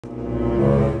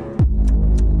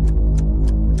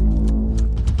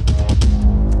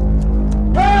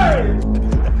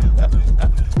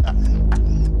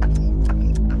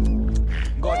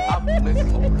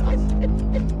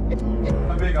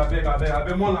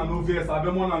more than no verse.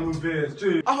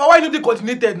 Why you do the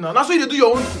coordinated now? That's why you do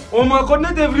your own thing. Oh my,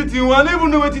 coordinate everything. I don't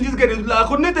even know what this guy is like.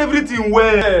 Coordinate everything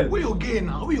well. Where you gain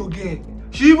now? Where you gain?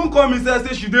 She even come inside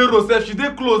say she dey roast, she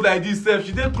dey close like this,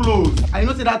 she dey close. I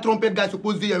know say that trumpet guy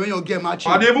supposed to be here when your game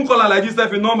matching. I dey even call her like this,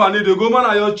 a number need to go. Man,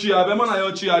 I your chair, man, I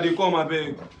your chair. They come, I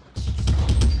beg.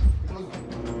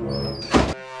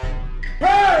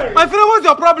 Hey! My friend, what's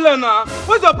your problem now?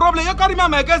 What's your problem? You carry me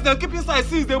and my guests, they keep inside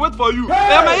since they wait for you.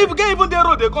 Hey! My even they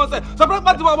road, they concert. So,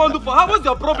 what do I want to do for her? What's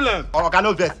your problem? Oh, okay,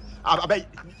 no vex.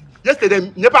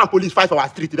 Yesterday, NEPA and police fight for our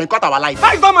street, then cut our lights.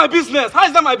 How is that my business? How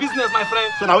is that my business, my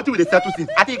friend? So now what we dey settle since?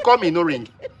 I think call me no ring.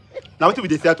 Now what we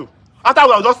dey settle? After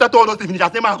we just settle all those things,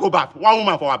 just say man go back. One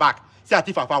woman for her back. Say I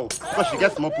thief her fowl because she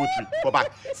gets small poultry for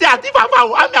back. Say I thief her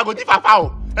fowl. How me I go thief her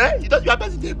fowl? Eh? You don't you are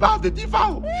person dey bath the thief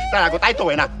fowl. Say I go tie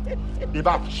to now. The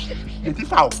bath. The thief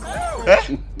fowl.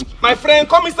 Eh? My friend,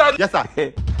 come inside. Yes sir.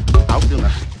 I'll still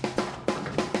now.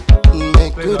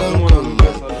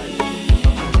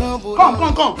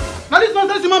 Come. Now this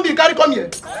nonsense human being carry come here.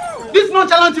 This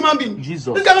nonchalant human being.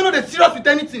 Jesus. This guy don't know they're serious with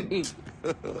anything. Hey,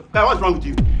 what's wrong with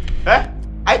you? Eh?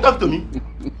 Are you talking to me?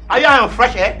 Are you on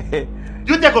fresh air?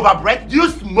 Do you take over breath? Do you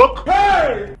smoke?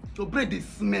 Hey! Your breath they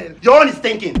smell. Your own is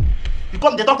stinking. You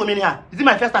come, they talk to me anyhow. Is it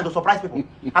my first time to surprise people?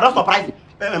 I don't surprise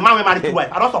a man with married two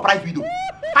wives. I don't surprise widow.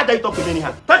 How dare you talk to me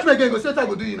anyhow? Touch me again, go see what I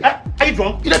go do you. Eh? Are you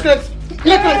drunk? In the place.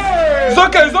 It's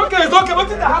okay. What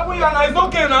did that happen here now? It's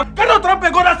okay now. Can you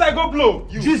trumpet go that side go blow?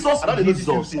 You. Jesus. I don't know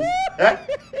you since. Eh?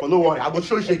 But no worry, I go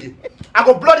show you shaking. I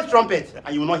go blow this trumpet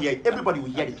and you will not hear it. Everybody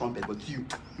will hear the trumpet, but you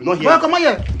will not hear well, it. Come on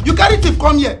here. You carry thief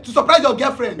come here to surprise your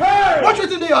girlfriend. Hey! Watch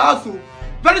what's in your house. So.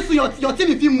 Very soon your team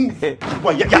if you move.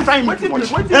 Boy, you're trying me too much.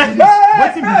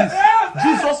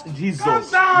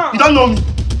 Jesus. You don't know me.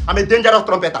 I'm a dangerous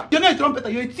trumpeter. You're not a trumpeter,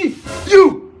 you're a thief.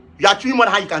 You are chewing more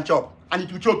than how you can chop. And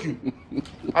it will choke you.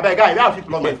 I beg, guy, where have you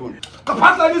plugged my phone?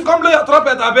 Pass like this, come play your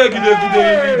trumpet, I beg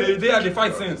you. They are the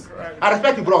fight sense. I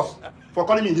respect you, bros, for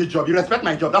calling me in this job. You respect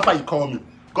my job, that's why you call me.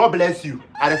 God bless you.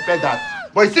 I respect that.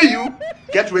 But you see you,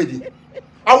 get ready.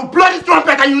 I will blow this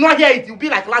trumpet and you will not hear it. You'll be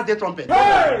like last day trumpet.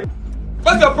 Hey!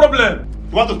 What's your problem?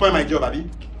 You want to spoil my job, Abby?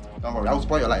 Don't worry, I will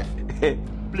spoil your life.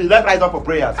 Please, let's rise up for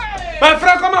prayers. Hey! My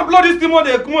friend, come and blow this thing more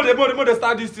they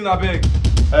start this thing, I beg.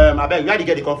 I beg, where did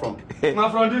you get the call from? Now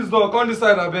from this door, come this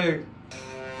side, I beg.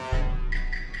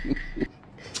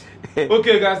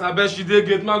 Okay, guys, I bet she did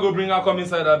get. Now go bring her, come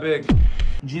inside, I beg.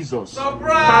 Jesus.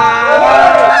 Surprise!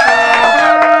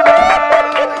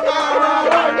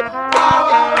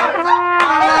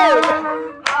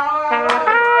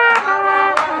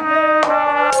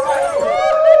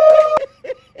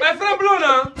 My friend blow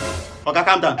now. Okay,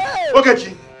 calm down. Okay,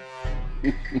 Chi.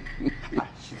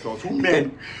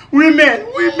 Women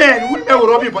will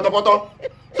rob you, poto.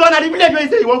 So now the village where you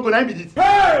say you won't go, now be this.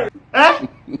 Hey! Eh?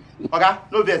 Okay,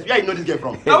 no verse. Where you know this girl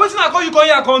from? Now what's I call you come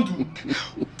here, come to?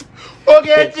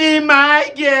 Okay, Chi,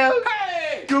 my girl.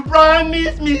 Hey! You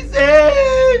promise me, say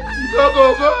you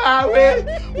go away.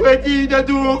 What did they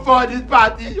do for this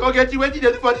party? Okay, Chi, what did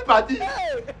they do for this party?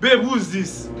 Babe, who's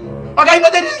this? Okay, you know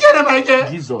this girl, my girl.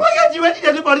 Jesus. Okay, Chi, what did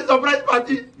they do for this surprise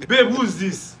party? Babe, who's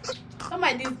this? Don't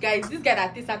mind this guy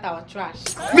that takes out our trash.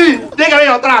 Me, take away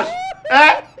your trash.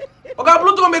 Eh? Okay,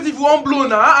 blow to me if you want blow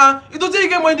now. You don't take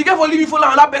again when you get for living for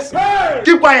another person. Hey!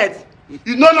 Keep quiet.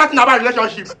 You know nothing about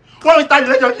relationship. When we start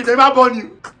relationship, they never born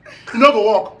you. You know go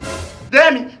work.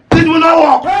 Then this will not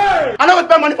work. Hey! I don't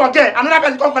spend money for care. Another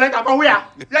person come connect and from where?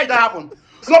 Where did that happen?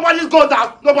 Nobody goes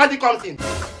out. Nobody comes in.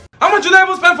 How much you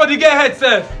never spend for the girl head,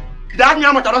 self? They ask me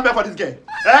how much I don't spend for this girl.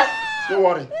 Eh? Don't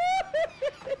worry.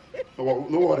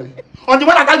 No worry. On the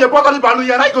one I can't get broke on the balloon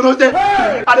here, I go no say.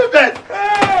 At the best.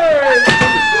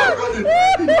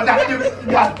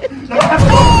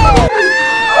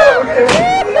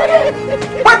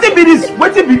 What be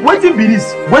this?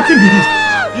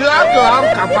 You have to have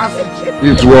capacity.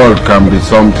 This world can be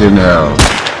something else.